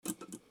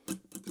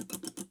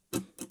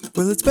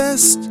Well, it's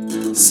best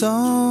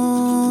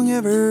song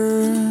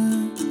ever.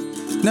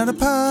 Not a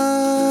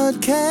podcast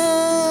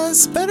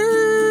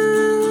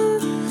better.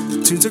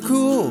 Tunes are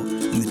cool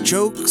and the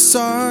jokes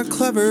are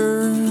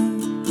clever.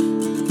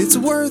 It's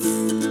a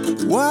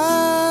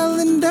worthwhile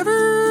endeavor.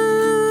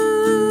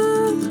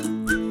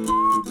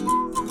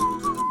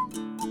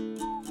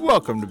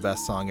 Welcome to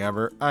Best Song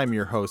Ever. I'm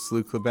your host,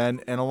 Luke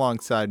Leben, and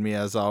alongside me,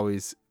 as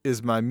always,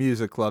 is my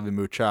music-loving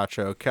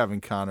muchacho,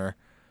 Kevin Connor.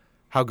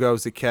 How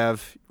goes it,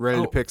 Kev?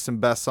 Ready to pick some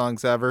best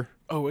songs ever?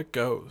 Oh, it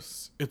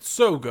goes. It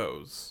so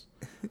goes.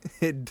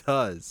 It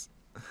does.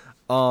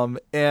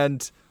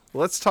 And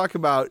let's talk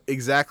about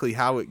exactly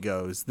how it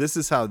goes. This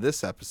is how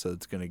this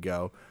episode's going to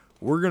go.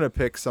 We're going to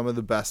pick some of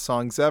the best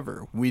songs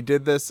ever. We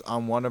did this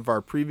on one of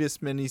our previous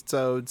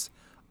minisodes.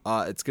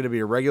 It's going to be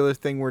a regular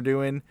thing we're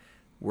doing.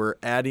 We're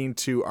adding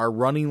to our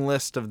running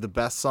list of the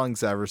best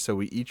songs ever, so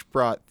we each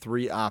brought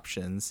 3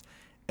 options.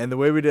 And the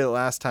way we did it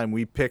last time,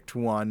 we picked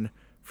one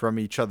from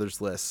each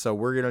other's list. So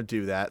we're going to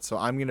do that. So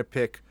I'm going to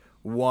pick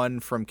one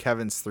from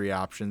Kevin's 3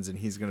 options, and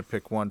he's going to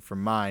pick one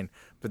from mine.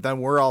 But then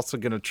we're also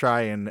going to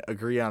try and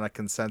agree on a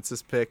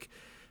consensus pick.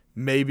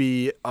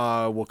 Maybe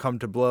we'll come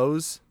to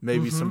blows.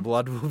 Maybe some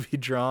blood will be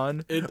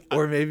drawn.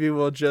 Or maybe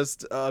we'll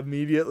just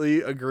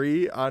immediately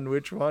agree on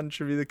which one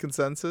should be the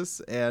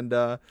consensus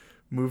and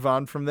move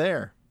on from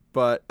there.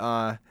 But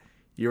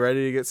you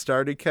ready to get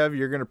started, Kev?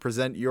 You're going to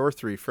present your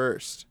 3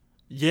 first.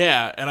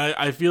 Yeah, and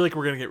I feel like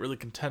we're going to get really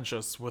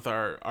contentious with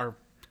our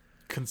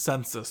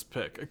consensus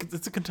pick.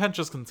 It's a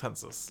contentious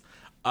consensus.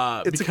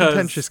 It's a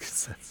contentious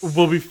consensus.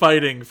 We'll be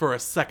fighting for a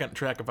second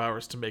track of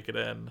ours to make it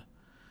in.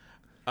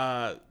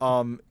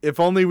 If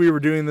only we were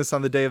doing this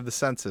on the day of the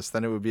census,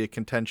 then it would be a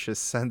contentious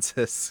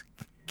census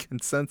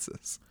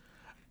consensus.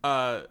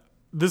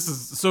 This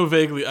is so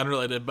vaguely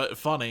unrelated, but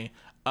funny.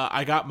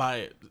 I got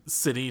my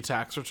city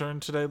tax return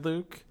today,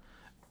 Luke,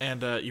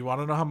 and you want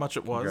to know how much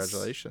it was?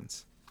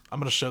 Congratulations. I'm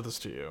going to show this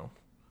to you.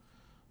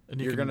 And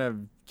You're going to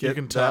get you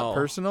can that tell.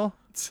 personal?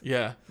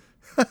 Yeah.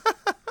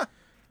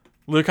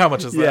 Luke, how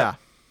much is that? Yeah.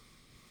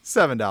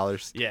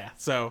 $7. Yeah.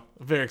 So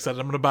very excited.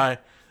 I'm gonna buy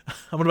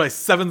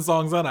 7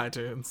 songs on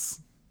iTunes.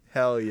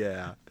 Hell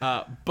yeah.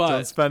 But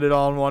don't spend it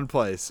all in one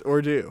place,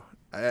 or do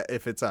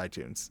if it's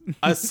iTunes.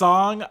 a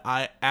song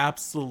I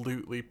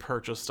absolutely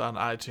purchased on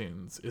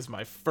iTunes is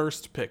my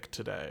first pick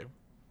today.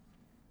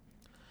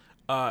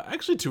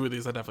 Actually 2 of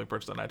these I definitely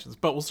purchased on iTunes,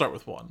 but we'll start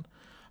with one.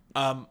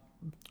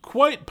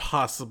 Quite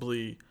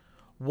possibly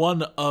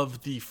one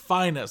of the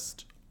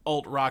finest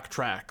alt-rock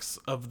tracks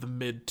of the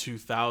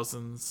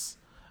mid-2000s.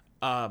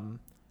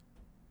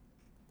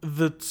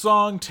 The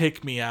song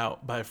Take Me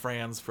Out by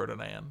Franz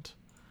Ferdinand.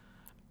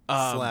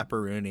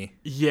 Slapperoonie.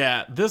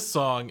 Yeah, this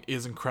song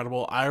is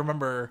incredible. I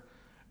remember,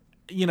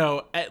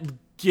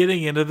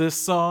 getting into this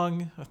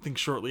song, I think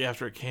shortly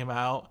after it came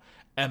out,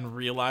 and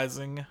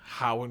realizing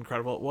how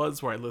incredible it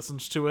was, where I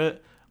listened to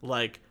it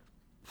like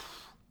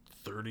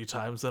 30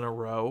 times in a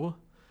row.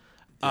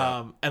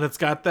 Yeah. And it's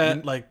got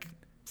that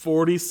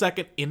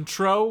 40-second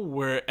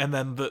intro and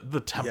then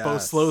the tempo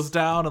slows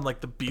down and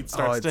the beat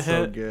starts to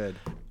hit. So good.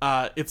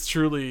 It's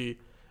truly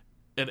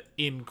an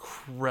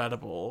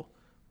incredible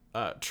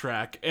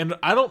track. And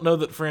I don't know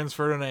that Franz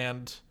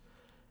Ferdinand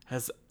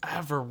has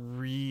ever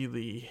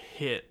really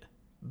hit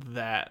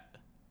that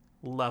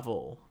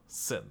level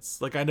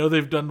since. I know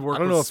they've done work. I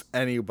don't know if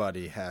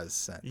anybody has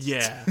since.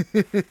 Yeah.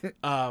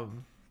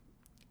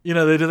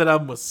 They did that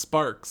album with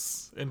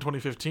Sparks in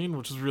 2015,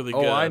 which was really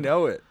good. Oh, I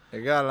know it. I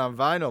got it on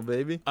vinyl,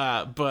 baby.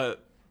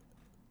 But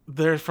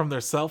they're from their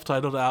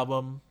self-titled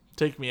album,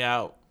 Take Me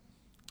Out.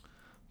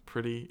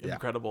 Pretty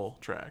incredible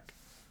track.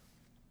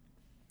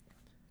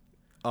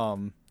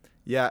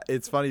 Yeah,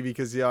 it's funny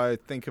because I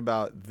think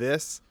about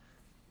this,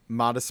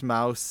 Modest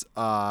Mouse,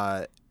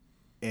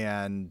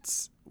 and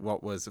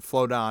what was it,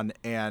 Float On,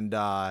 and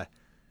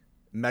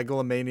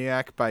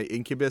Megalomaniac by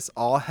Incubus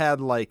all had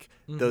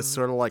those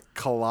sort of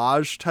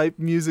collage type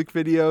music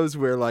videos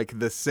where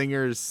the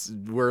singers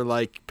were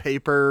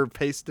paper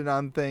pasted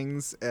on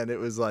things, and it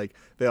was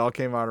they all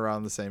came out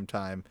around the same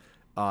time,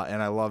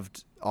 and I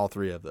loved all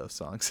 3 of those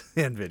songs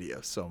and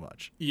videos so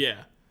much.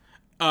 Yeah.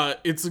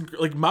 It's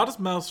Modest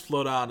Mouse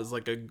Float On is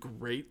a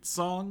great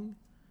song,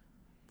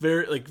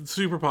 very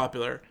super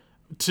popular.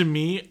 To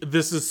me,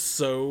 this is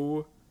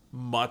so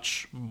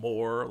much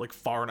more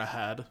far and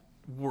ahead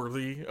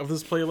worthy of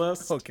this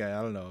playlist. Okay,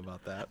 I don't know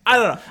about that. I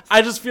don't know.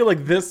 I just feel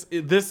this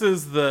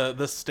is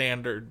the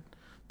standard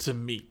to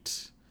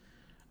meet.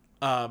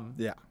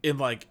 In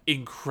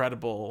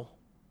incredible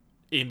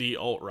indie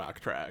alt rock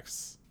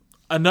tracks.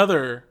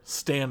 Another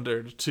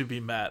standard to be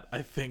met,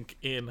 I think,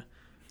 in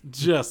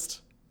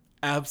just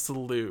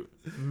absolute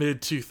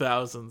mid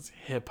 2000s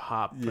hip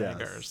hop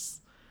bangers,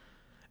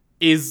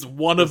 is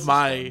one of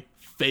my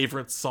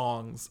favorite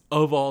songs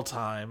of all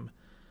time,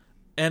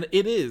 and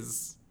it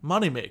is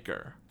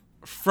Moneymaker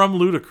from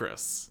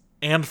Ludacris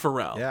and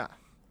Pharrell. Yeah.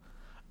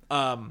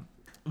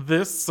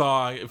 This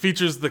song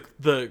features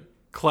the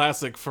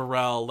classic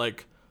Pharrell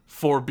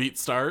 4-beat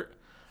start,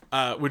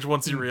 which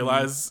once you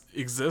realize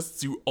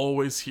exists, you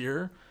always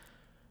hear.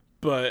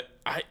 But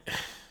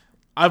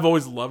I've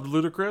always loved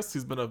Ludacris.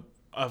 He's been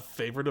a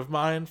favorite of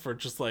mine for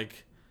just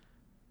like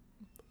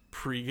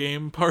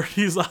pre-game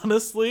parties,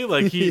 honestly.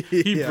 Like he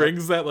Yeah.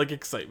 brings that like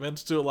excitement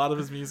to a lot of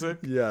his music.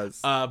 Yes.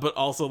 But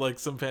also like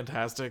some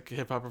fantastic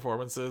hip-hop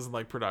performances and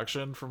like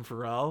production from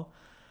Pharrell.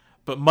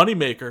 But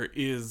Moneymaker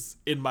is,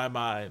 in my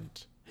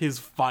mind, his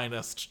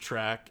finest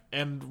track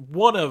and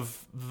one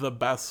of the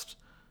best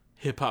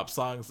hip-hop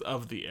songs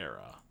of the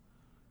era.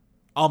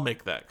 I'll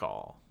make that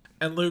call.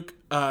 And Luke,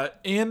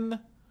 in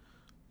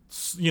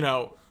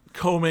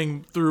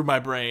combing through my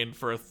brain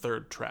for a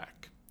third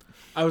track,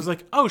 I was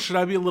like, oh, should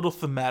I be a little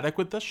thematic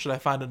with this? Should I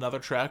find another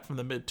track from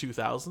the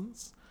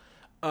mid-2000s?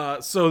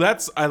 So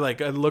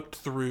I looked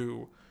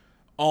through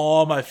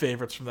all my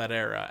favorites from that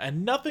era,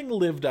 and nothing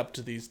lived up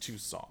to these two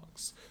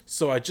songs.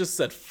 So I just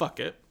said, fuck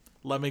it.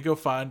 Let me go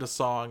find a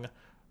song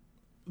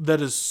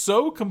that is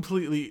so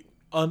completely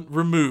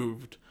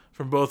removed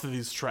from both of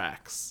these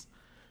tracks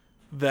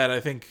that I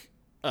think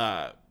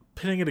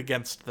pitting it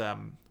against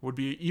them would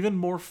be even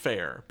more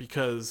fair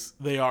because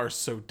they are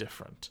so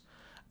different.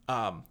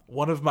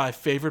 One of my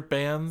favorite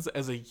bands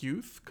as a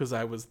youth, because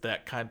I was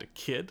that kind of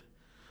kid,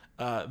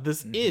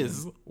 this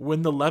is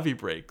When the Levee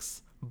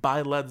Breaks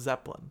by Led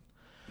Zeppelin,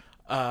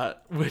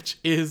 which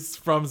is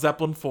from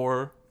Zeppelin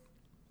 4,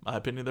 my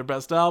opinion, their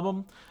best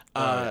album.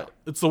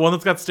 It's the one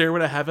that's got Stairway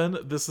to Heaven.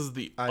 This is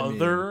the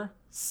other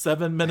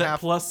 7-minute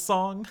plus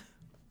song.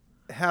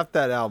 Half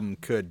that album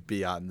could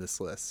be on this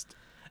list.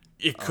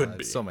 It could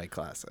be. So many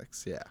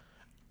classics, yeah.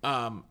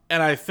 And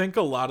I think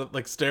a lot of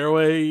like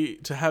Stairway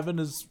to Heaven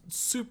is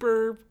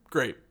super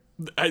great.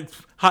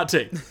 Hot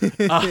take.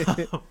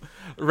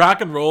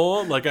 Rock and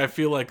Roll, like I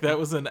feel like that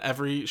was in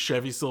every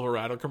Chevy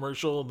Silverado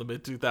commercial in the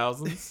mid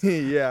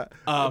 2000s. Yeah.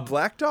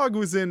 Black Dog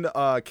was in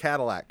a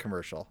Cadillac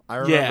commercial. I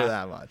remember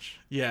that much.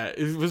 Yeah,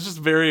 it was just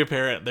very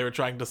apparent they were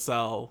trying to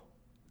sell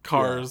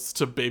cars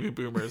to baby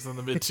boomers in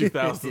the mid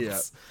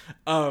 2000s.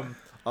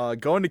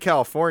 Going to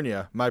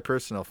California, my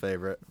personal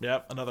favorite.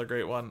 Yep, another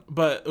great one.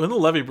 But When the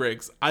Levee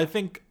Breaks, I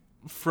think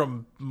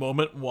from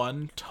moment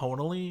one,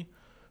 tonally,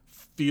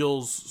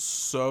 feels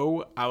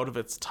so out of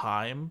its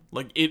time.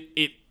 Like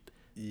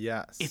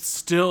Yes.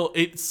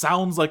 it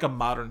sounds like a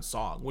modern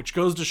song, which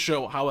goes to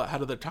show how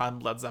ahead of the time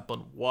Led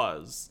Zeppelin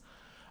was.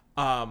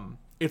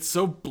 It's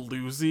so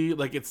bluesy.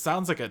 Like it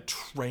sounds like a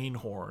train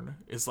horn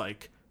is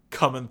like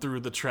coming through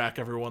the track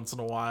every once in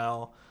a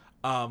while.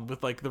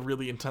 With like the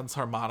really intense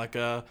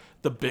harmonica,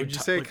 the big. Would you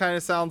say it kind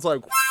of sounds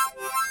like?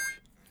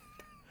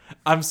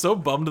 I'm so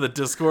bummed that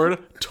Discord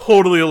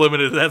totally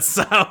eliminated that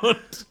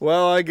sound.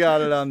 Well, I got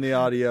it on the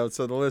audio,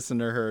 so the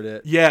listener heard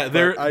it. Yeah,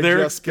 I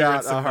just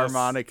got a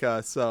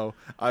harmonica, so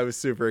I was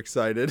super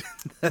excited.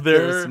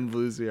 There was some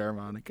bluesy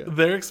harmonica.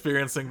 They're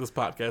experiencing this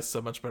podcast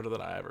so much better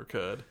than I ever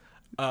could.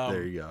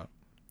 There you go.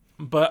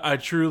 But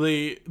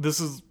this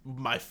is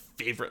my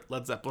favorite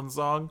Led Zeppelin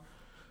song.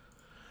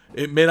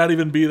 It may not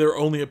even be their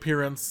only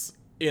appearance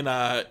in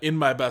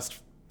my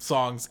best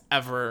songs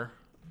ever.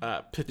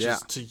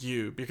 Pitches to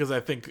You, because I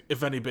think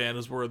if any band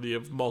is worthy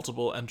of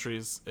multiple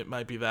entries, it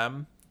might be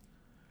them.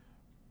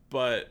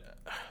 But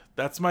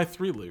that's my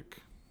 3, Luke.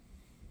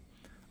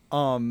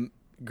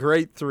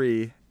 Great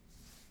 3,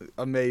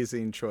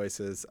 amazing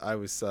choices. I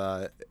was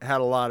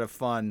had a lot of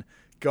fun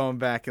going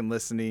back and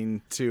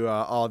listening to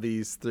all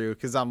these through,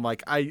 because I'm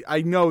like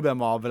I know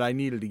them all, but I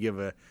needed to give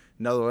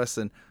another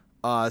listen.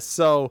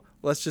 So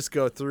let's just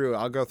go through.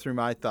 I'll go through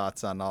my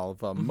thoughts on all of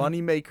them.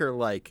 Moneymaker,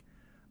 like.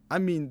 I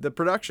mean, the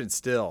production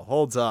still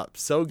holds up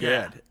so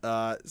good.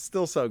 Yeah.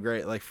 Still so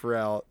great. Like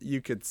Pharrell,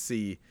 you could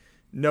see,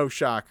 no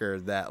shocker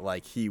that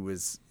like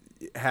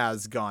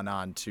has gone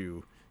on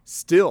to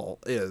still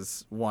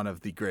is one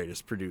of the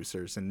greatest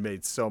producers and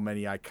made so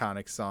many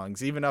iconic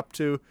songs, even up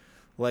to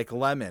like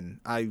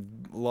Lemon. I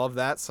love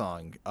that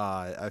song.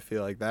 I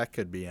feel like that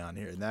could be on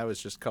here, and that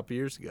was just a couple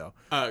years ago.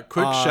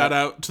 Quick shout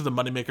out to the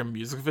Moneymaker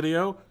music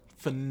video.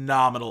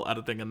 Phenomenal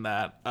editing in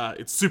that.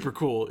 It's super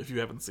cool if you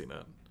haven't seen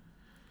it.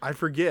 I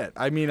forget.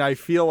 I mean, I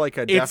feel like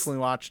I definitely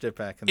watched it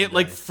back in the day. It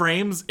like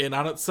frames in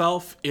on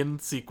itself in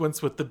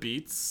sequence with the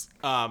beats.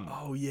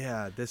 Oh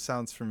yeah, this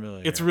sounds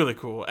familiar. It's really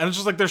cool, and it's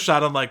just like they're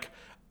shot on like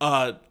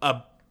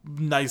a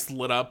nice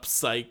lit up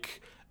Psych,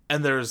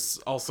 and there's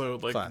also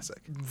like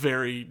classic,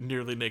 very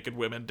nearly naked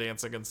women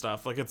dancing and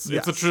stuff. Like it's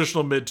a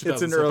traditional mid 2000s.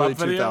 It's an early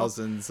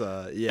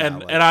 2000s. Yeah,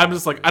 and I'm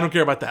just like I don't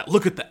care about that.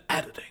 Look at the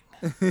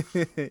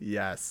editing.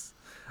 Yes.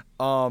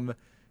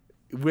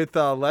 With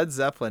Led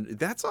Zeppelin,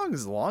 that song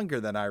is longer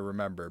than I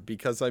remember,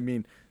 because I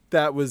mean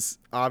that was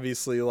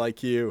obviously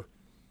like you.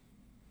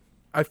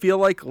 I feel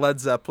like Led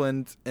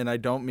Zeppelin, and I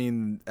don't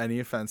mean any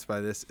offense by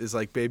this, is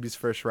like baby's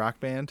first rock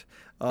band.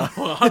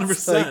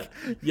 100%.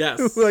 Like,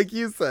 yes. Like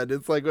you said,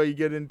 it's like what you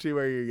get into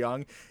where you're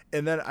young.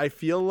 And then I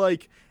feel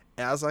like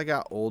as I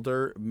got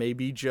older,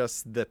 maybe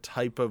just the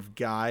type of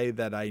guy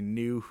that I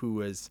knew who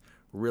was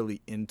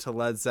really into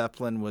Led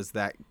Zeppelin was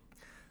that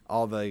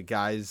all the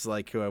guys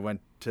like who I went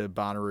to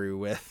Bonnaroo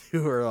with,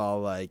 who were all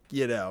like,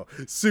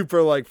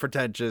 super like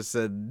pretentious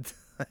and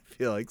I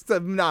feel like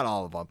not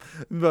all of them.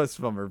 Most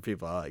of them are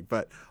people I like,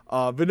 but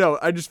no,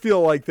 I just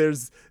feel like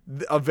there's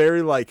a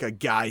very like a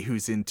guy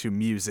who's into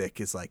music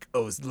is like,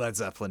 oh, Led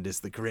Zeppelin is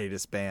the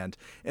greatest band,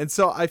 and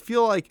so I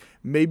feel like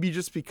maybe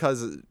just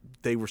because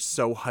they were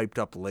so hyped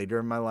up later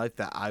in my life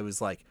that I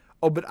was like,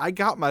 oh, but I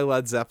got my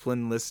Led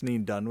Zeppelin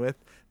listening done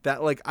with.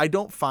 That like I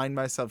don't find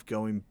myself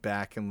going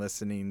back and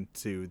listening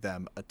to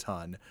them a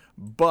ton,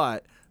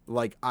 but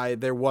like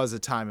there was a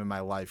time in my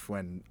life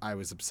when I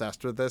was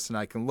obsessed with this, and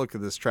I can look at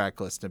this track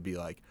list and be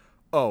like,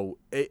 oh,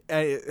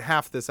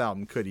 half this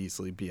album could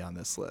easily be on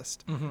this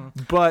list. Mm-hmm.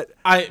 But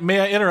may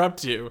I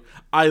interrupt you?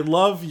 I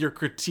love your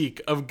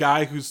critique of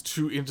guy who's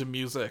too into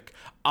music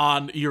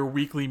on your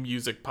weekly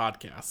music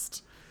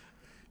podcast.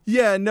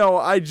 Yeah, no,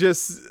 I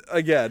just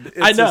again,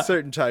 it's a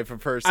certain type of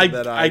person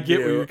I get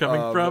where you're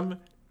coming from.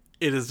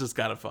 It is just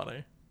kind of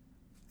funny.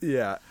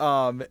 Yeah.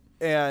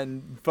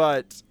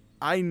 But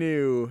I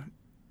knew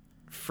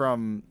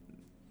from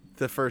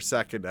the first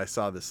second I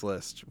saw this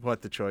list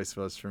what the choice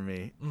was for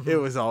me. Mm-hmm. It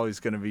was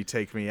always going to be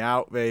Take Me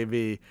Out,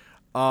 baby.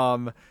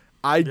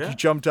 I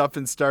jumped up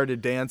and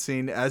started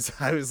dancing as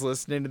I was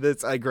listening to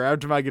this. I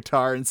grabbed my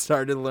guitar and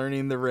started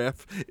learning the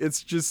riff.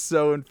 It's just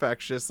so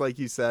infectious. Like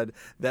you said,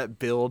 that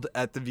build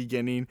at the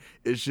beginning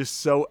is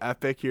just so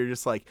epic. You're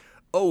just like,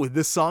 oh,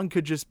 this song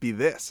could just be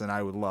this, and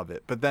I would love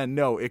it. But then,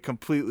 no, it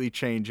completely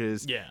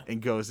changes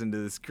and goes into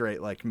this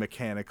great, like,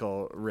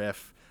 mechanical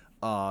riff.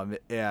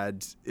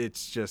 And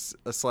it's just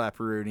a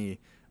slap-a-rooney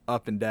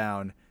up and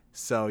down.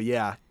 So,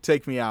 yeah,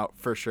 Take Me Out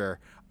for sure.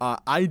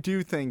 I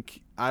do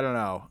think, I don't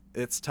know,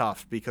 it's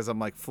tough because I'm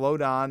like,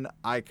 Float On,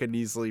 I could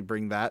easily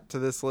bring that to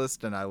this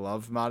list, and I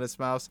love Modest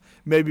Mouse.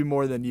 Maybe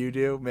more than you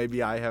do.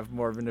 Maybe I have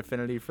more of an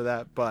affinity for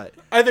that, but...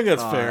 I think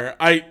that's fair.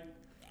 I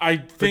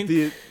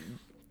think...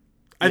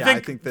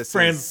 I think this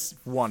is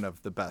one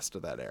of the best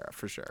of that era,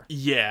 for sure.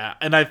 Yeah,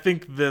 and I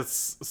think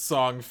this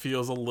song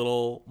feels a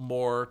little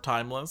more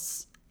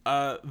timeless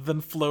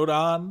than Float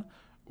On,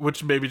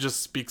 which maybe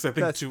just speaks, I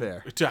think,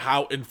 to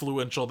how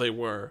influential they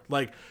were.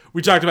 Like,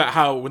 we talked about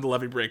how When the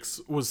Levee Breaks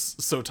was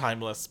so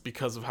timeless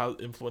because of how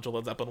influential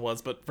Led Zeppelin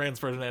was, but Franz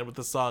Ferdinand with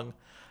this song,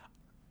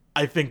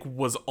 I think,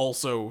 was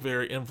also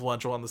very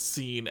influential on the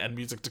scene and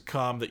music to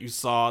come that you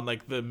saw in,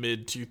 like, the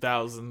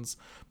mid-2000s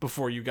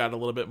before you got a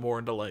little bit more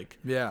into, like...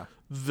 Yeah.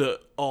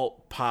 The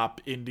alt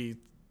pop indie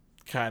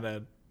kind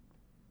of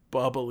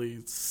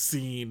bubbly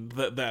scene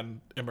that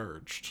then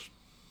emerged.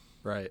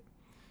 Right.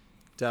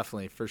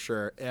 Definitely, for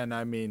sure. And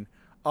I mean,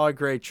 all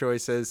great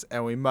choices,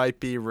 and we might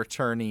be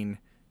returning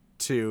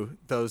to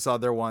those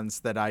other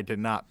ones that I did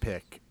not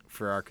pick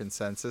for our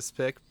consensus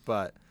pick,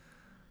 but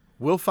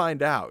we'll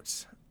find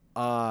out.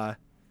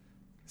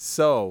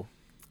 So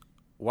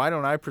why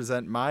don't I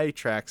present my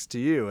tracks to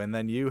you, and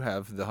then you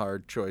have the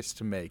hard choice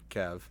to make,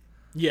 Kev.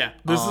 Yeah,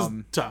 this is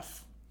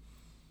tough.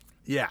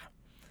 Yeah.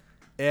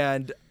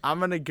 And I'm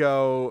going to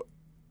go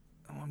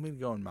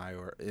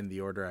in the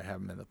order I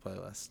have them in the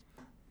playlist.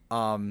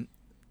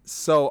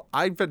 So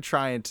I've been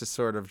trying to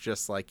sort of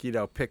just like,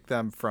 pick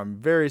them from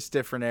various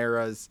different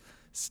eras,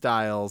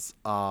 styles.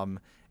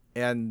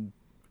 And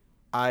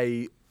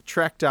I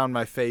tracked down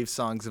my fave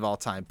songs of all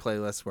time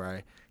playlist where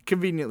I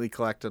conveniently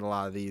collected a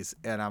lot of these.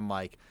 And I'm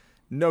like,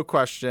 no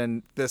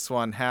question, this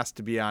one has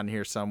to be on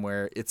here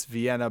somewhere. It's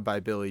Vienna by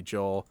Billy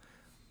Joel.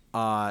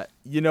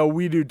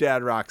 We do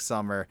Dad Rock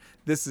Summer.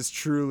 This is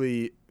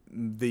truly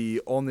the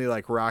only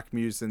like rock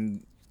music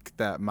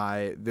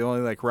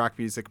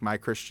my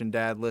Christian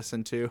dad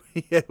listened to.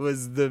 It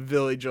was the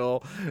Billy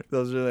Joel.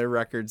 Those are the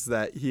records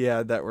that he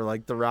had that were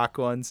like the rock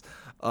ones.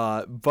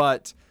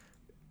 But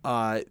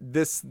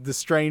The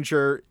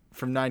Stranger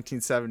from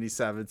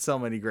 1977, so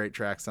many great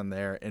tracks on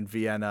there. And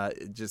Vienna,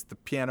 just the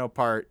piano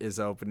part is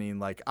opening.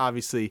 Like,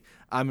 obviously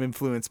I'm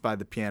influenced by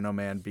the Piano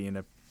Man, being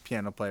a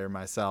piano player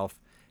myself.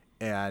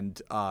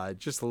 And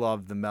just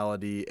love the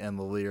melody and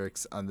the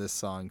lyrics on this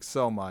song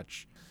so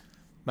much.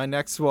 My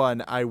next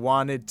one, I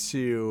wanted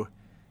to,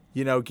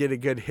 get a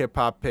good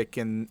hip-hop pick,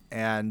 and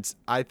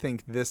I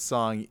think this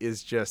song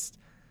is just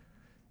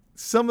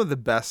some of the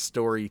best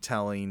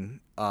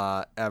storytelling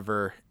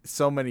ever.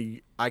 So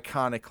many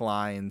iconic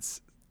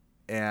lines,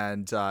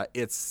 and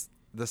it's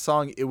the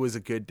song It Was a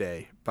Good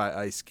Day by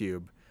Ice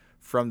Cube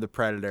from The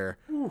Predator.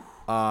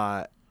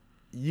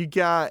 You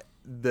got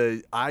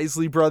the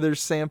Isley Brothers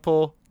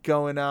sample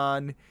going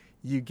on.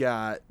 You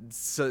got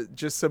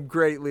just some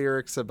great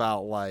lyrics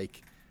about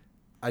like,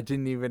 I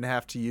didn't even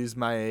have to use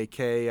my AK.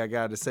 I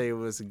got to say it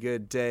was a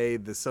good day.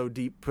 The so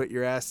deep put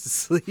your ass to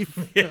sleep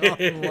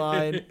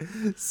online.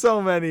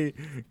 So many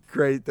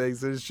great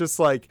things. It's just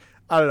like,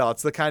 I don't know.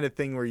 It's the kind of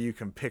thing where you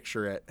can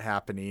picture it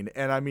happening.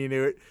 And I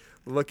mean,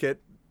 look at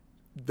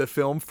the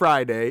film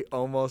Friday,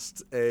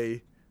 almost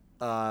a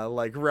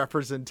like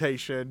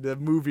representation, the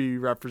movie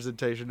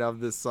representation of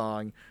this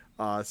song,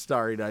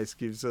 starring Ice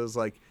Cube. So it's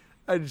like,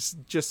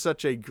 just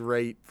such a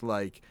great,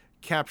 like,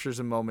 captures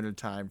a moment in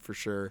time for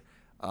sure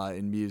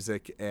in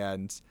music.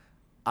 And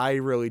I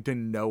really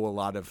didn't know a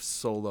lot of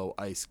solo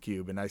Ice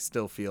Cube, and I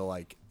still feel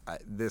like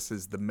this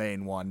is the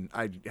main one.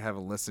 I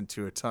haven't listened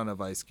to a ton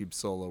of Ice Cube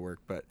solo work,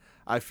 but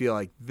I feel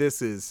like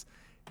this is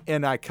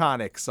an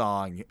iconic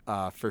song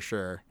for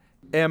sure.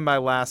 And my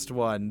last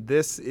one,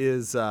 this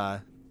is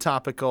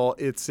topical.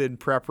 It's in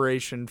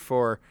preparation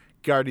for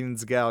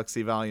Guardians of the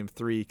Galaxy Volume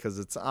 3 because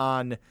it's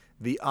on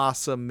the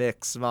Awesome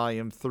Mix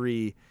Volume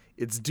 3.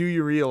 It's Do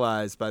You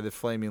Realize by the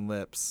Flaming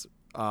Lips,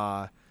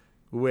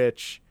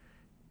 which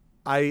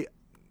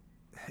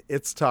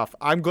it's tough.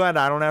 I'm glad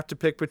I don't have to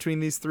pick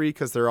between these three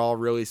because they're all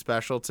really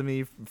special to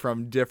me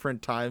from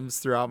different times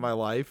throughout my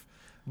life.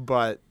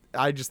 But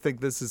I just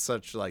think this is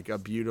such like a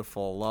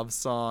beautiful love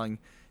song,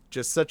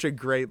 just such a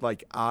great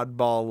like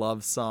oddball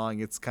love song.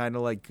 It's kind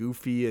of like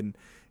goofy and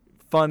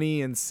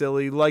funny and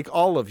silly, like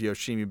all of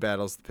Yoshimi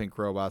Battles the Pink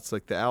Robots,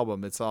 like the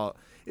album.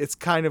 It's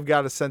kind of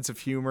got a sense of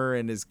humor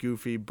and is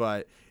goofy,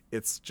 but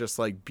it's just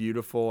like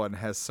beautiful and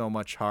has so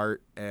much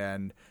heart.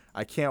 And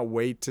I can't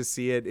wait to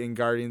see it in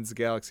Guardians of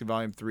the Galaxy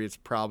Volume 3. It's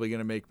probably going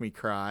to make me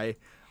cry.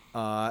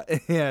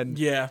 And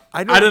yeah,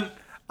 I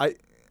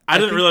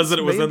didn't realize that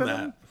it was in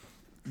that.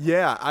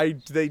 Yeah,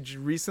 they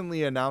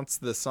recently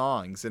announced the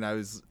songs, and I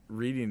was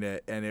reading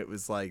it, and it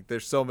was like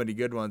there's so many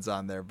good ones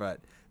on there, but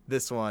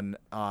this one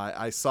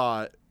I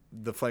saw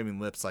the Flaming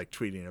Lips like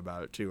tweeting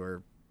about it too,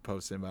 or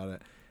posting about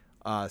it.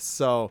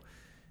 So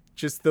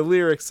just the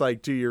lyrics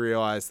like, do you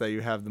realize that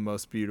you have the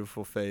most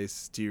beautiful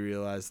face? Do you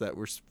realize that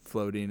we're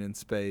floating in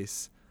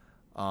space?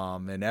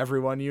 And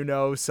everyone you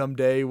know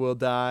someday will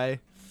die.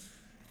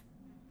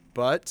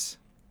 But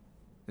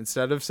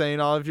instead of saying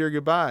all of your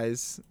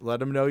goodbyes, let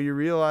them know you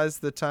realize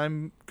the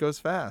time goes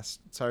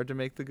fast. It's hard to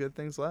make the good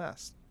things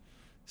last.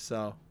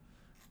 So,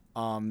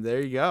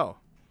 there you go.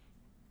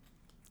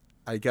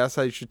 I guess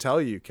I should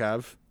tell you,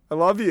 Kev. I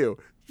love you.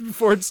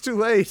 Before it's too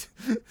late.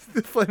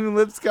 The Flaming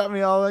Lips got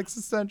me all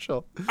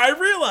existential. I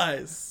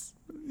realize.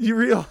 You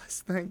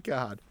realize, thank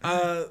God.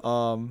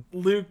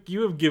 Luke,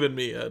 you have given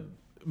me a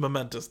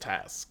momentous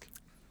task.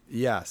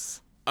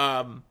 Yes.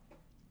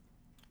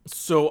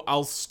 So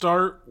I'll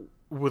start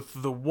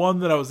with the one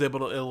that I was able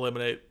to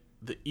eliminate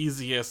the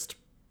easiest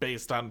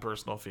based on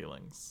personal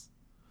feelings.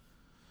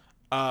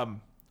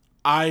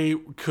 I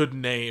could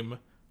name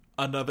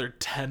another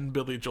 10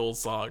 Billy Joel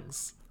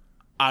songs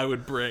I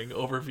would bring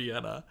over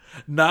Vienna.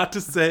 Not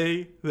to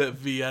say that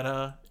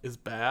Vienna is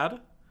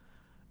bad.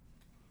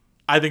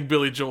 I think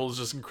Billy Joel is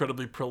just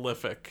incredibly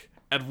prolific,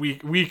 and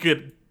we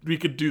could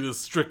do this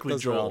strictly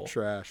Those Joel. are all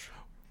trash.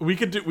 We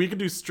could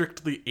do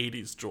strictly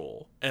 80s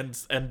Joel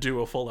and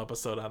do a full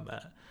episode on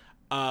that.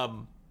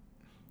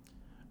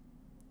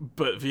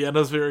 But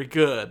Vienna's very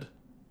good.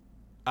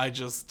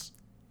 It's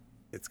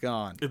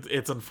gone.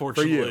 It's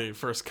unfortunately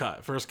first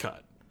cut.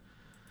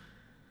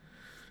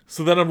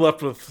 So then I'm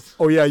left with.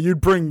 Oh yeah,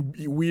 you'd bring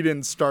We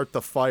Didn't Start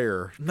the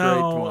Fire.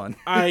 No, Great one.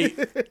 I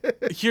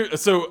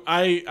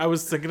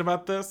was thinking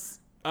about this.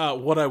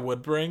 What I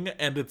would bring,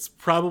 and it's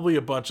probably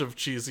a bunch of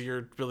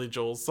cheesier Billy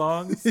Joel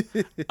songs.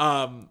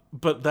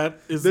 But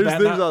there's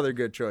other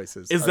good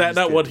choices. Is that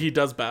not what he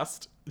does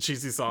best?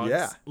 Cheesy songs.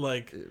 Yeah,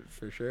 like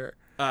for sure.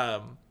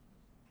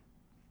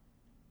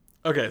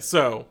 Okay,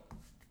 so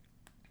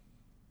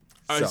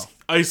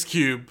Ice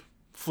Cube,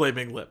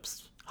 Flaming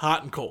Lips,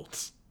 hot and cold.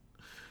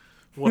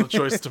 What a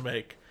choice to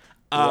make.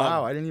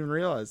 Wow, I didn't even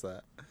realize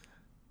that.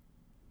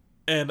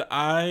 And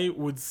I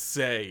would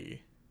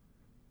say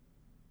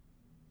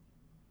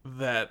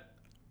that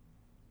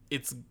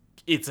it's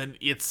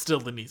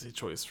still an easy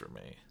choice for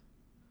me.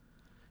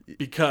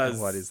 Because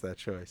what is that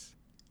choice?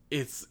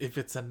 If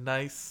it's a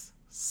nice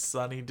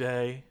sunny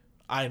day,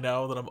 I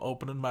know that I'm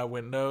opening my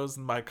windows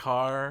in my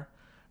car,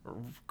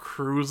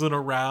 cruising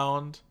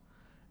around,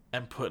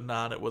 and putting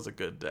on It Was a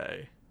Good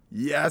Day.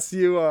 Yes,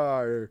 you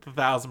are.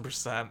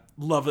 1,000%.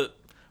 Love it.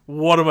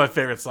 One of my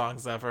favorite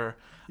songs ever.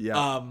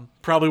 Yeah.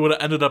 Probably would have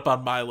ended up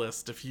on my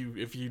list if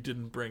you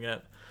didn't bring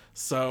it.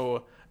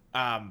 So,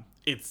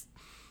 it's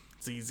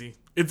easy.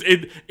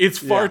 It's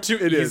far too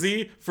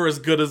easy for as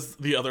good as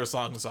the other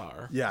songs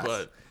are.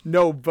 Yeah.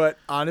 But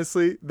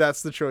honestly,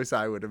 that's the choice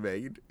I would have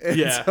made.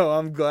 And so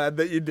I'm glad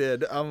that you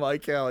did. I'm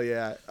like, hell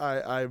yeah.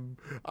 I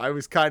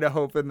was kind of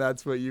hoping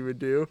that's what you would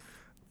do,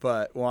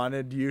 but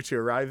wanted you to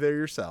arrive there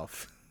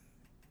yourself.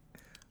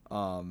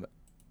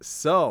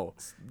 So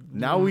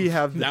now we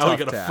have the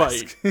tough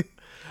task.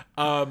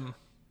 Fight.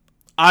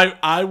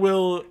 I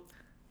will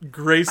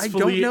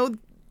gracefully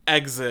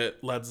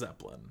exit Led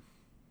Zeppelin.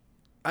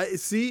 I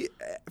see.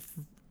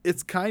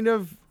 It's kind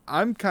of.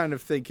 I'm kind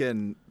of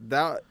thinking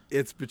that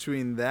it's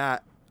between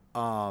that.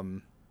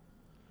 It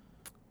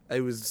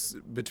was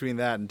between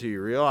that and Do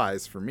You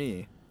Realize for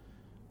me.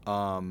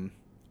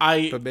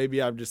 But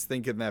maybe I'm just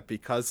thinking that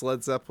because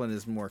Led Zeppelin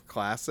is more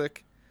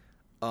classic.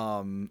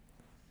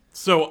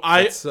 So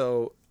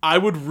I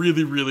would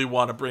really, really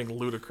want to bring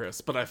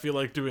Ludacris, but I feel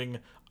like doing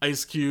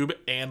Ice Cube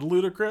and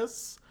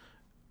Ludacris,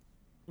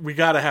 we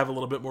got to have a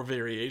little bit more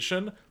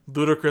variation.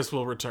 Ludacris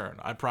will return.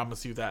 I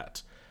promise you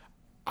that.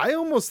 I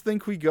almost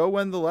think we go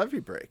When the Levee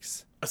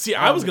Breaks. See,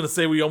 I was going to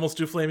say we almost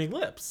do Flaming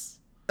Lips.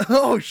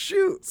 Oh,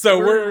 shoot. So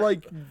we're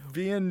like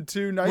being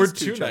too nice. We're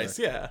too nice,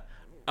 yeah.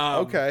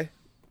 Okay.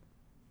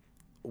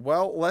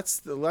 Well,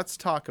 let's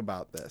talk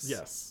about this.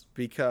 Yes.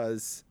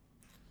 Because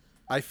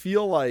I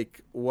feel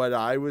like what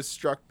I was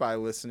struck by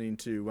listening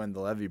to When the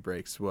Levee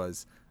Breaks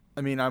was,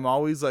 I mean, I'm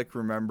always like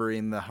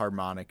remembering the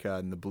harmonica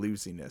and the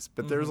bluesiness,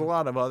 but there's a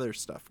lot of other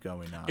stuff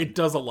going on. It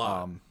does a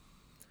lot.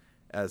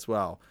 As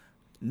well.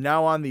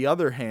 Now, on the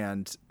other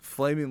hand,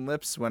 Flaming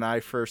Lips, when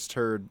I first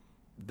heard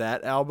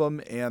that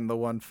album and the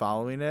one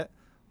following it,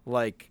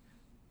 like,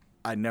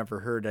 I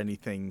never heard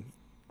anything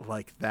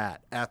like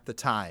that at the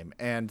time.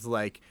 And,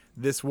 like,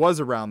 this was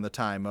around the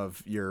time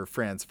of your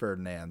Franz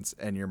Ferdinands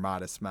and your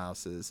Modest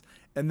Mouses.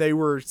 And they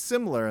were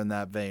similar in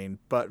that vein,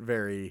 but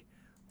very,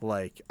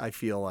 like, I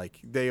feel like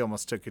they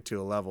almost took it to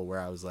a level where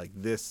I was like,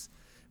 this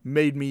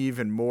made me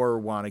even more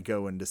want to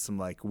go into some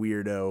like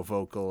weirdo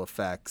vocal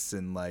effects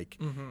and like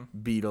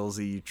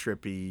Beatlesy,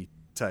 trippy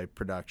type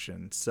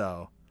production.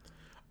 So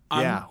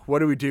yeah, what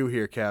do we do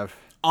here, Kev?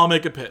 I'll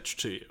make a pitch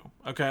to you.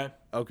 Okay.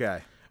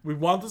 Okay. We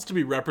want this to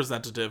be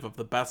representative of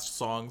the best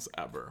songs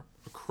ever,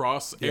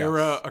 across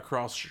era,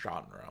 across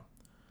genre.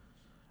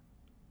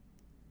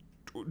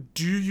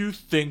 Do you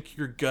think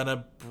you're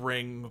gonna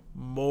bring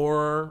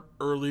more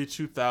early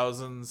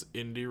 2000s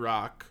indie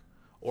rock,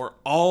 or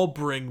I'll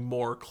bring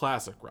more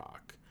classic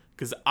rock?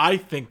 Because I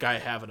think I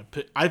have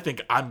I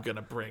think I'm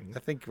gonna bring. I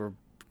think we're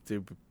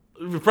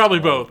probably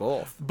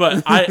both.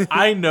 But I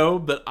I know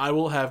that I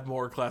will have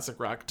more classic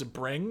rock to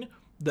bring.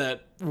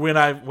 That when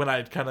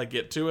I kind of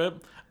get to it,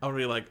 I'm gonna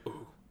be like,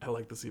 ooh, I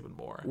like this even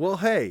more. Well,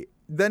 hey,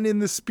 then in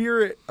the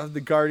spirit of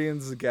the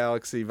Guardians of the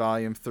Galaxy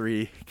Volume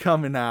 3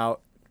 coming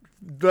out,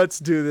 let's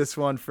do this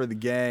one for the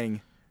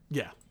gang.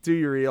 Yeah. Do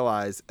you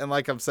realize? And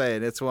like I'm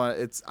saying,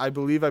 I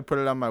believe I put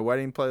it on my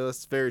wedding playlist.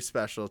 It's very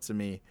special to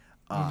me.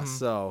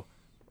 So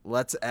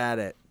let's add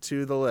it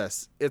to the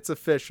list. It's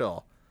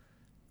official.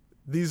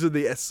 These are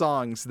the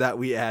songs that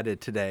we added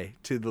today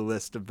to the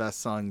list of best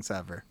songs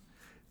ever.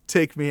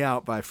 Take Me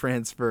Out by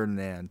Franz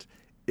Ferdinand.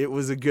 It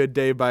Was a Good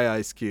Day by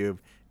Ice Cube.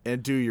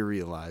 And Do You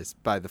Realize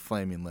by the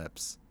Flaming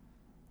Lips.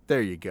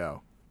 There you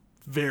go.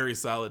 Very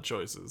solid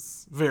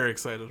choices. Very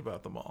excited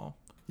about them all.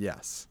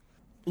 Yes.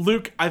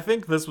 Luke, I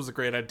think this was a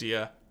great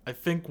idea. I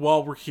think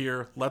while we're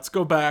here, let's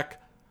go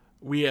back.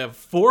 We have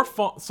 4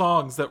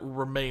 songs that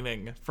were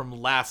remaining from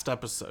last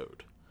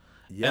episode.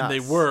 Yes. And they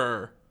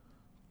were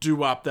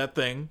Doo-Wop That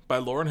Thing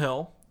by Lauryn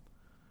Hill.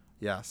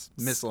 Yes.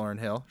 Miss Lauryn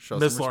Hill.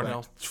 Miss Lauryn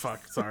Hill.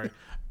 Fuck, sorry.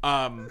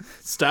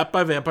 Step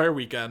by Vampire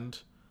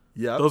Weekend.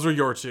 Yep. Those were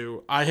your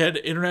 2. I had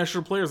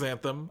International Players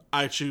Anthem,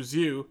 I Choose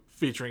You,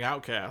 featuring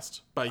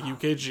Outkast by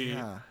UKG.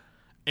 Yeah.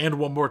 And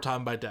One More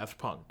Time by Daft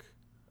Punk.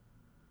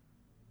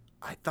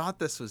 I thought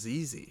this was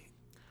easy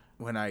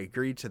when I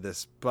agreed to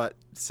this, but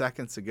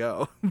seconds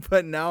ago.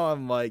 But now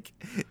I'm like,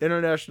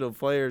 International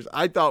Players.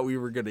 I thought we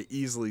were going to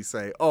easily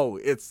say, oh,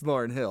 it's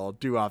Lauryn Hill,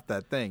 Do Off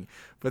That Thing.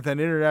 But then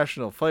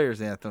International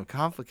Players Anthem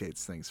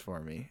complicates things for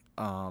me.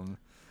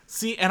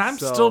 See, and I'm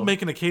still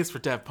making a case for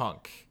Daft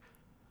Punk.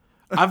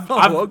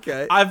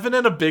 Okay. I've been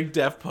in a big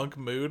Daft Punk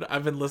mood.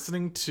 I've been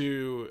listening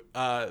to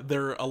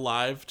their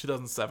Alive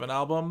 2007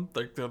 album,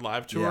 their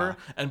live tour,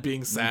 and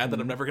being sad that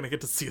I'm never gonna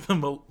get to see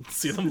them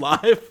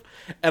live.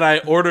 And I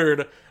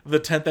ordered the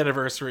 10th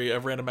anniversary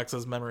of Random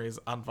Access Memories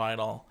on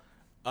vinyl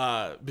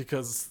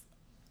because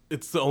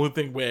it's the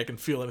only way I can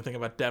feel anything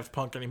about Daft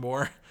Punk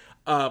anymore.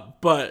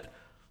 But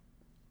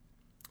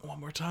one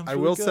more time, I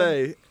will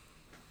say,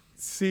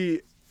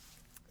 see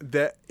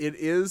that it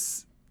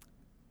is.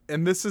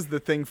 And this is the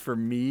thing for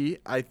me,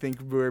 I think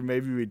where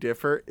maybe we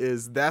differ,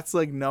 is that's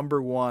like number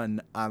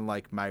 1 on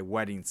like my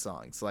wedding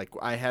songs. Like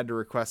I had to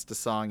request a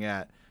song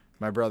at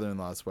my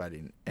brother-in-law's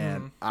wedding,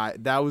 and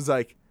that was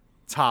like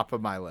top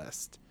of my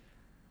list.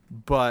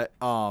 But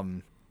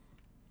I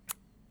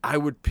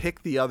would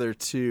pick the other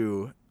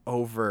 2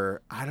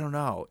 over, I don't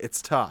know.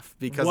 It's tough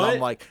because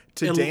I'm like,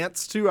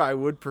 dance to, I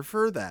would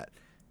prefer that.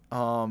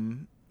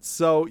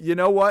 So you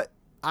know what?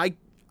 I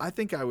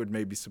think I would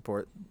maybe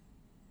support.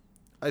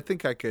 I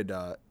think I could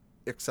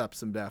accept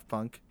some Daft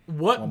Punk.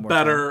 What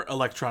better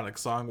electronic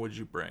song would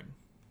you bring?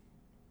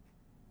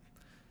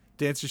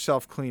 Dance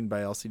Yourself Clean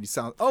by LCD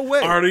Sound. Oh,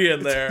 wait. Already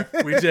in there.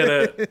 We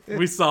did it.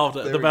 We solved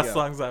it. The best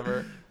songs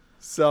ever.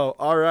 So,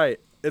 all right.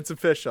 It's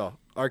official.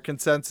 Our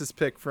consensus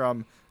pick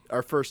from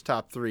our first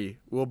top 3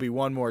 will be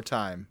One More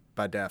Time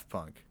by Daft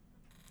Punk.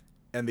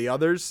 And the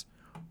others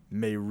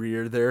may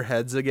rear their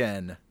heads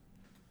again.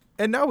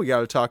 And now we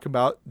got to talk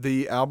about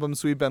the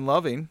albums we've been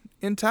loving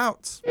in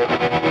touts.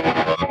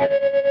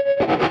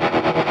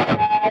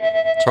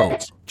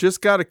 Touts.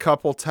 Just got a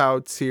couple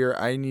touts here.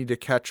 I need to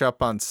catch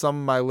up on some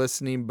of my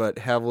listening, but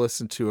have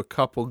listened to a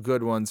couple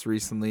good ones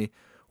recently.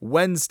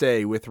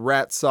 Wednesday with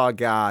Rat Saw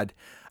God.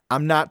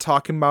 I'm not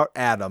talking about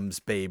Adams,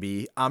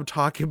 baby. I'm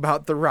talking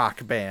about the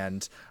rock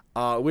band,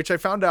 which I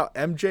found out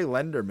MJ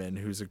Lenderman,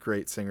 who's a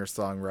great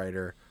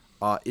singer-songwriter,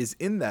 is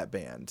in that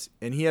band.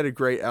 And he had a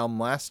great album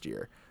last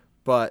year.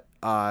 But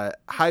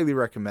highly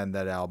recommend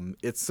that album.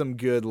 It's some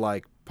good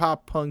like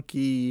pop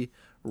punky,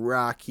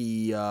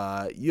 rocky.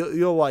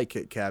 You'll like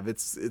it, Kev.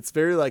 It's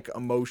very like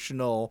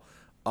emotional,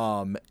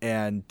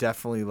 and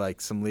definitely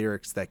like some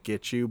lyrics that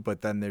get you.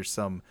 But then there's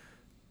some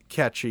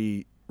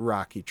catchy,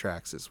 rocky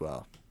tracks as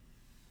well.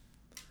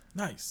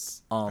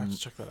 Nice. I have to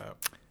check that out.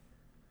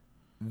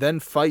 Then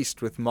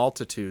Feist with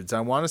Multitudes. I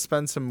want to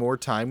spend some more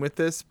time with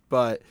this,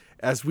 but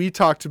as we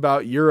talked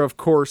about, you're, of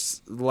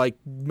course, like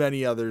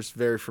many others,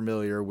 very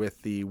familiar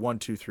with the 1,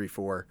 2, 3,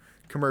 4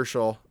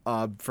 commercial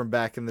from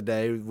back in the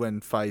day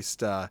when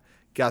Feist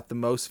got the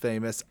most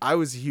famous. I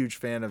was a huge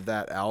fan of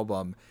that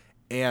album.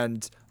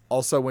 And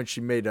also when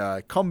she made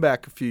a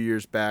comeback a few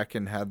years back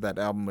and had that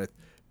album with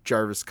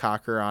Jarvis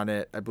Cocker on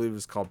it, I believe it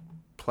was called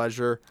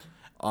Pleasure.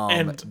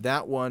 And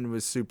that one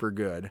was super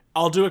good.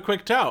 I'll do a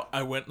quick tout.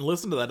 I went and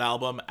listened to that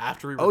album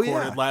after we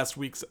recorded last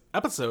week's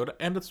episode,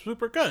 and it's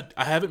super good.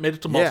 I haven't made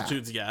it to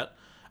Multitudes yet.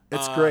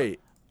 It's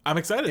great. I'm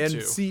excited to.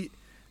 And see,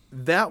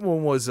 that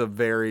one was a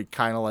very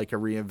kind of like a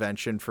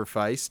reinvention for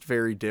Feist,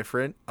 very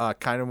different,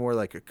 kind of more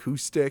like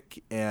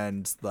acoustic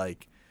and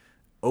like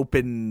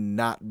open,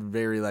 not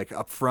very like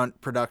upfront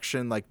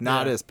production, like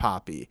not as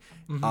poppy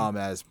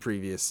as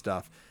previous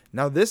stuff.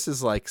 Now this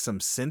is like some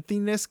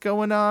synthiness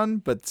going on,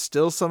 but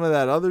still some of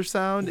that other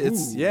sound.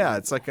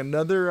 It's like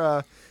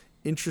another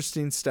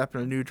interesting step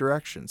in a new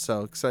direction.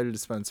 So excited to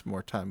spend some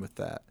more time with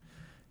that.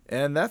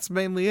 And that's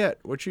mainly it.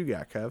 What you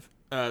got, Kev?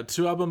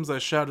 2 albums I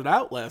shouted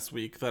out last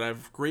week that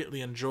I've greatly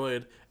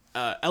enjoyed.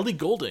 Ellie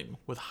Goulding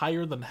with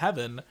Higher Than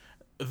Heaven.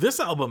 This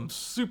album's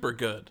super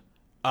good.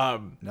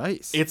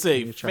 Nice. It's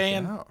a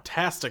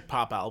fantastic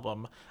pop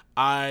album.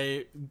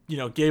 I,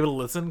 gave it a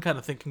listen, kind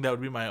of thinking that would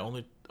be my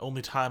only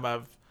time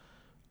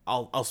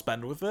I'll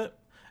spend with it,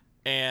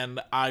 and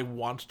I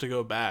want to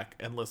go back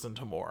and listen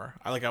to more.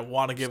 I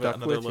want to give it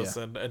another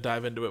listen and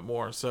dive into it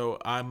more. So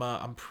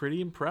I'm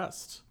pretty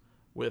impressed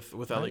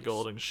with Ellie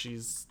Goulding.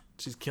 She's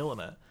killing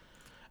it.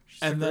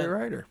 She's a great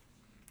writer.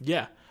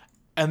 Yeah,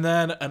 and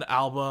then an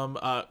album.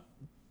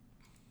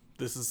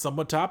 This is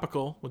somewhat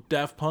topical with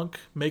Daft Punk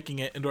making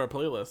it into our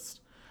playlist.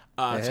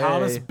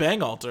 Thomas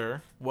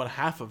Bangalter, one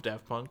half of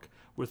Daft Punk,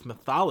 with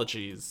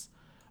Mythologies,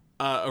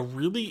 a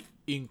really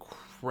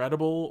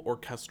incredible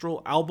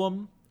orchestral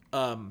album.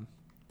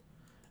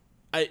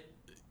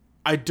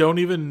 I don't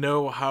even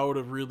know how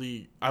to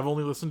really. I've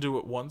only listened to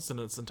it once in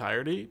its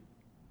entirety,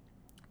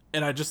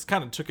 and I just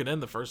kind of took it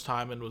in the first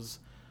time and was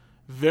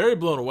very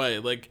blown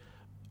away.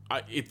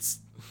 It's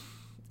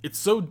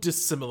so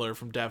dissimilar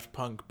from Daft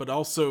Punk, but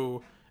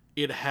also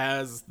it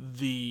has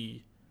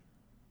the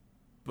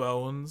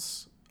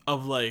bones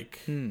of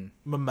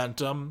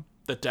momentum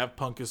that Daft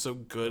Punk is so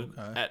good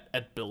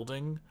at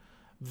building,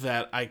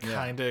 that I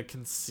kind of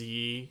can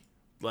see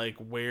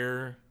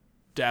where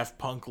Daft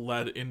Punk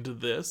led into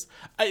this.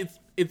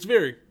 It's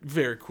very,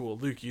 very cool.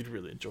 Luke, you'd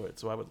really enjoy it,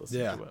 so I would listen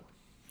to it.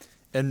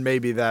 And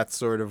maybe that's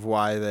sort of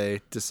why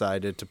they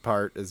decided to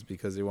part, is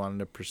because they wanted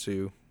to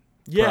pursue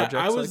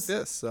projects like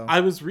this. So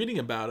I was reading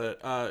about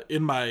it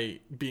in my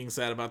being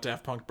sad about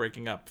Daft Punk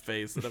breaking up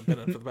phase that I've been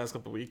in for the past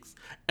couple of weeks,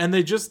 and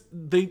they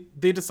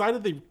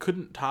decided they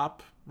couldn't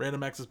top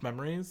Random Access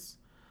Memories,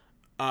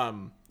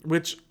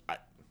 which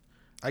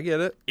I get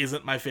it.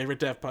 Isn't my favorite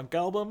Daft Punk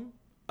album,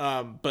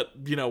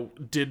 but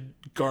did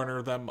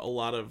garner them a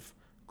lot of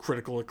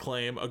critical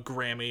acclaim, a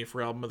Grammy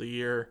for Album of the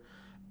Year.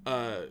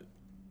 I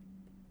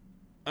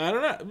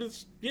don't know.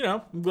 It's,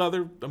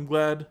 I'm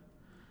glad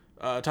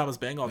Thomas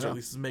Bangalter at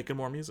least is making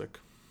more music.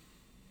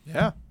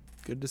 Yeah,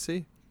 good to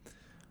see.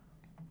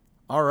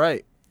 All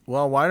right.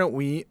 Well, why don't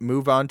we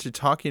move on to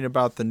talking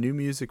about the new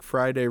Music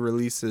Friday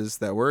releases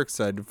that we're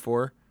excited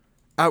for,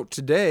 out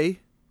today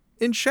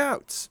in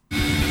Shouts.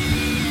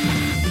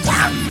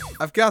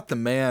 I've got the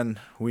man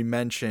we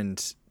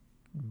mentioned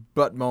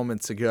but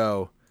moments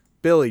ago,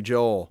 Billy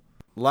Joel,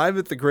 live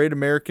at the Great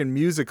American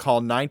Music Hall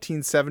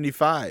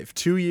 1975,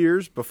 2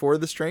 years before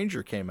The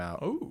Stranger came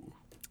out.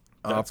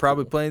 Oh,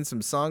 probably playing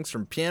some songs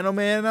from Piano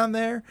Man on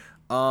there.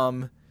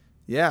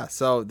 Yeah,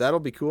 so that'll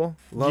be cool.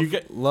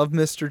 Love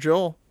Mr.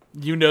 Joel.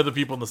 The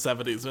people in the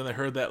 70s, when they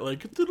heard that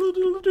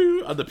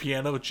on the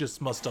piano, it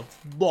just must have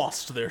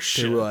lost their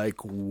shit. They were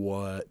like,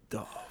 what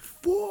the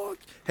fuck?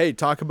 Hey,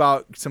 talk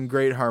about some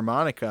great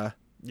harmonica.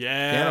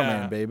 Yeah. Piano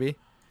Man, baby.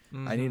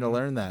 Mm-hmm. I need to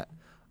learn that.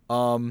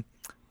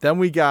 Then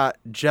we got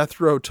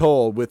Jethro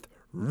Tull with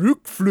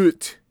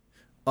Rückflut.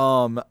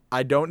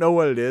 I don't know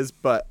what it is,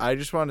 but I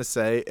just want to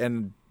say,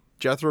 and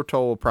Jethro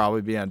Tull will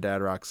probably be on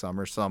Dad Rock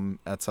Summer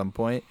at some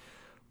point,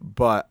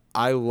 but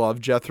I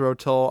love Jethro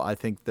Tull. I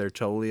think they're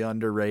totally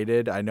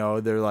underrated. I know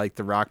they're like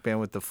the rock band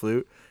with the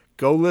flute.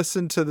 Go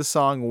listen to the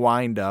song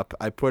Wind Up.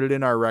 I put it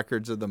in our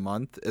records of the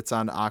month. It's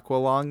on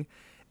Aqualung,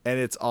 and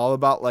it's all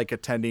about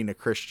attending a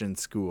Christian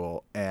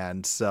school.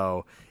 And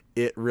so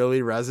it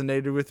really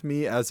resonated with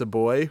me as a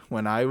boy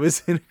when I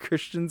was in a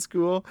Christian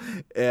school,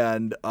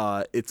 and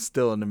it's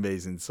still an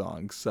amazing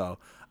song. So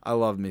I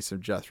love me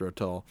some Jethro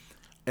Tull.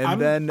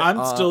 And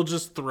I'm still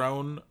just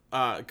thrown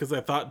because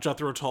I thought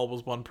Jethro Tull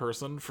was one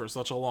person for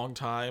such a long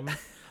time,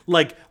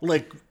 like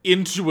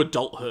into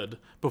adulthood,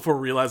 before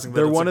realizing that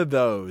they're one of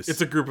those.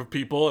 It's a group of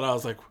people, and I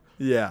was like,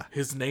 yeah,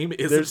 his name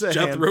isn't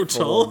Jethro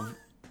Tull.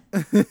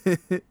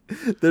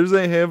 There's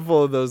a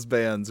handful of those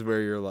bands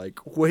where you're like,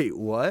 wait,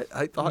 what?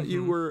 I thought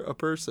you were a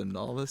person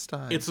all this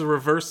time. It's a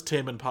reverse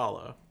Tame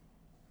Impala.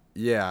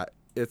 Yeah,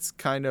 it's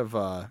kind of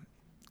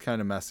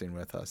messing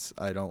with us.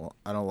 I don't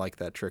like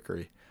that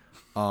trickery.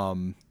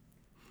 Then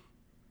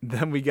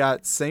we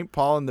got St.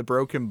 Paul and the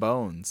Broken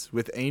Bones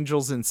with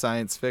Angels in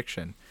Science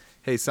Fiction.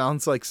 Hey,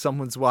 sounds like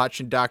someone's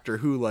watching Doctor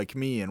Who like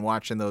me and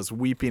watching those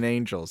weeping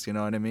angels, you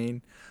know what I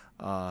mean?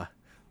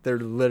 They're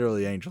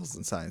literally angels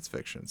in science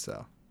fiction,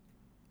 so.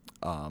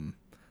 And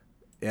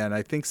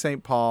I think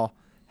St. Paul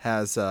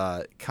has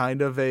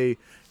kind of a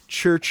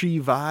churchy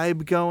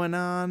vibe going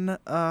on,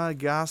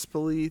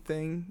 gospel-y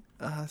thing.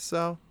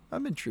 So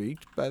I'm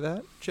intrigued by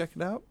that. Check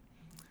it out.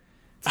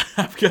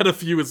 I've got a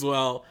few as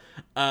well.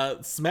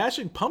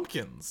 Smashing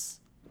Pumpkins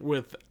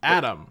with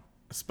Adam,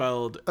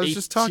 spelled I was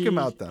just talking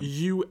about them.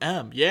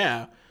 Atum.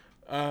 Yeah.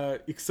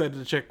 Excited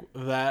to check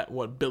that,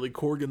 what Billy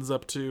Corgan's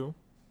up to.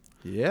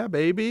 Yeah,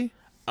 baby.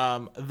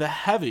 The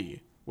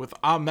Heavy with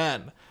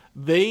Amen.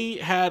 They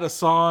had a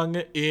song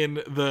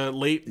in the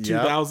late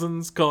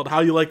 2000s called How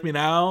You Like Me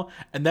Now,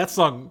 and that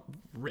song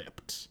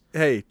ripped.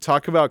 Hey,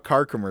 talk about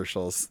car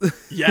commercials.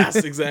 Yes,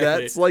 exactly.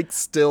 That's like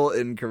still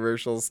in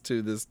commercials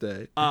to this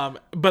day.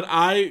 But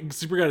I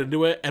super got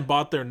into it and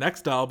bought their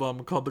next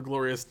album called The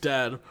Glorious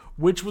Dead,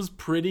 which was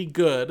pretty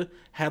good.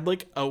 Had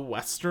like a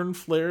Western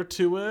flair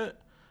to it.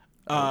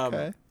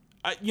 Okay.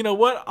 You know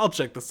what? I'll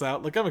check this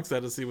out. Like, I'm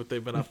excited to see what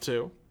they've been up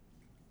to.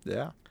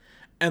 Yeah.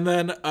 And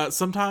then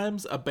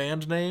sometimes a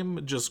band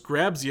name just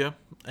grabs you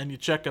and you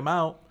check them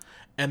out.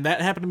 And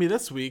that happened to me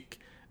this week.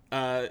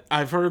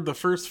 I've heard the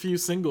first few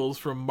singles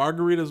from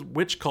Margarita's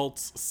Witch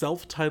Cult's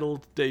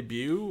self-titled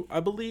debut,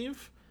 I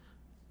believe.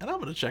 And I'm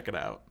going to check it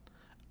out.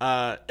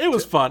 It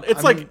was fun.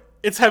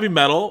 It's heavy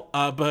metal,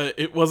 but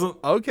it wasn't...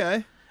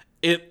 Okay.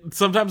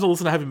 Sometimes I'll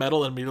listen to heavy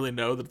metal and immediately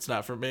know that it's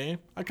not for me.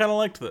 I kind of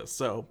liked this,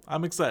 so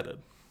I'm excited.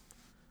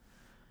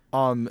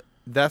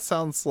 That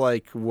sounds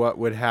like what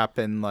would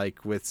happen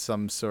like with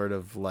some sort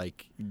of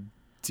like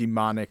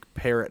demonic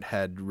parrot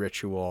head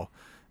ritual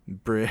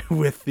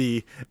with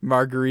the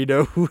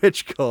Margarita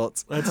Witch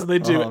Cult. That's what they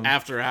do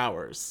after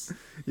hours.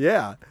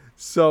 Yeah.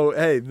 So,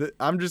 hey,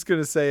 I'm just going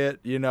to say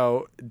it. You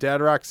know,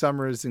 Dad Rock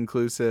Summer is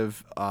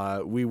inclusive.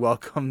 We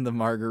welcome the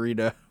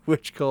Margarita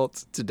Witch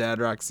Cult to Dad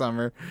Rock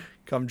Summer.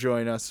 Come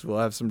join us. We'll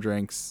have some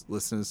drinks,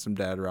 listen to some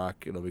Dad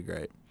Rock. It'll be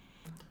great.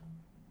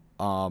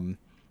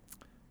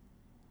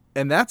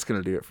 And that's going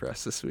to do it for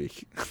us this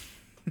week.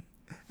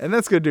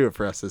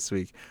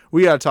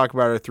 We got to talk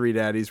about our three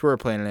daddies. We're a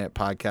Planet Ant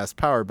podcast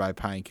powered by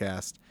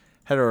Pinecast.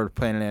 Head over to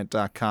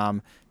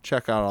planetant.com.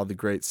 Check out all the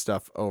great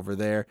stuff over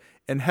there.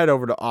 And head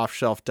over to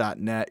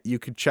offshelf.net. You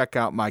can check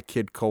out my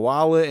Kid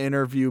Koala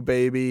interview,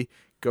 baby.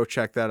 Go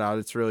check that out.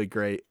 It's really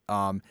great.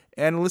 And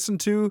listen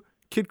to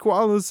Kid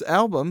Koala's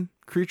album,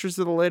 Creatures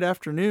of the Late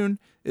Afternoon.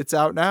 It's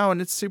out now,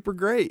 and it's super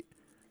great.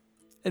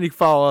 And you can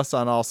follow us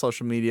on all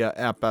social media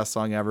at Best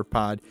Song Ever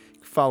Pod. You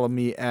can follow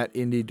me at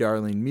Indie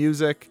Darling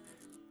Music.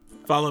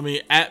 Follow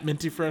me at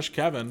Minty Fresh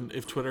Kevin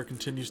if Twitter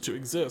continues to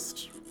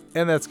exist.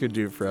 And that's going to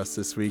do it for us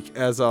this week.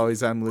 As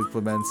always, I'm Luke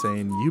Clement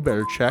saying, you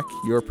better check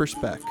your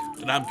perspec.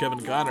 And I'm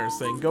Kevin Connor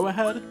saying, go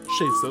ahead,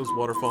 chase those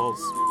waterfalls.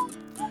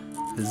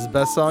 This is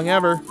Best Song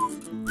Ever.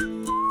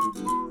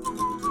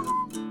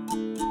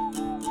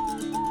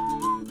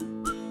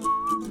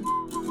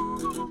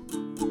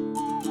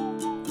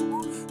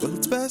 Well,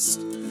 it's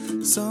best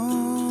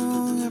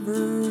song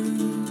ever.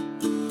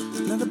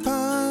 Not a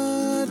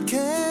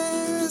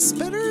podcast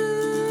better.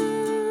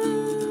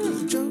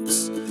 The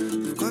jokes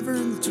are clever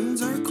and the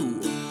tunes are cool.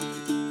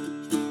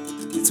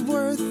 It's a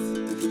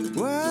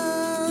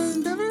worthwhile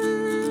endeavor.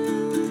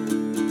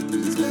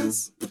 It's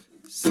best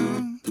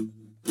song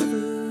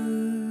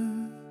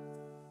ever.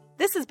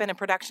 This has been a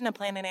production of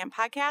Planet Ant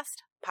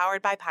Podcast,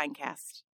 powered by Pinecast.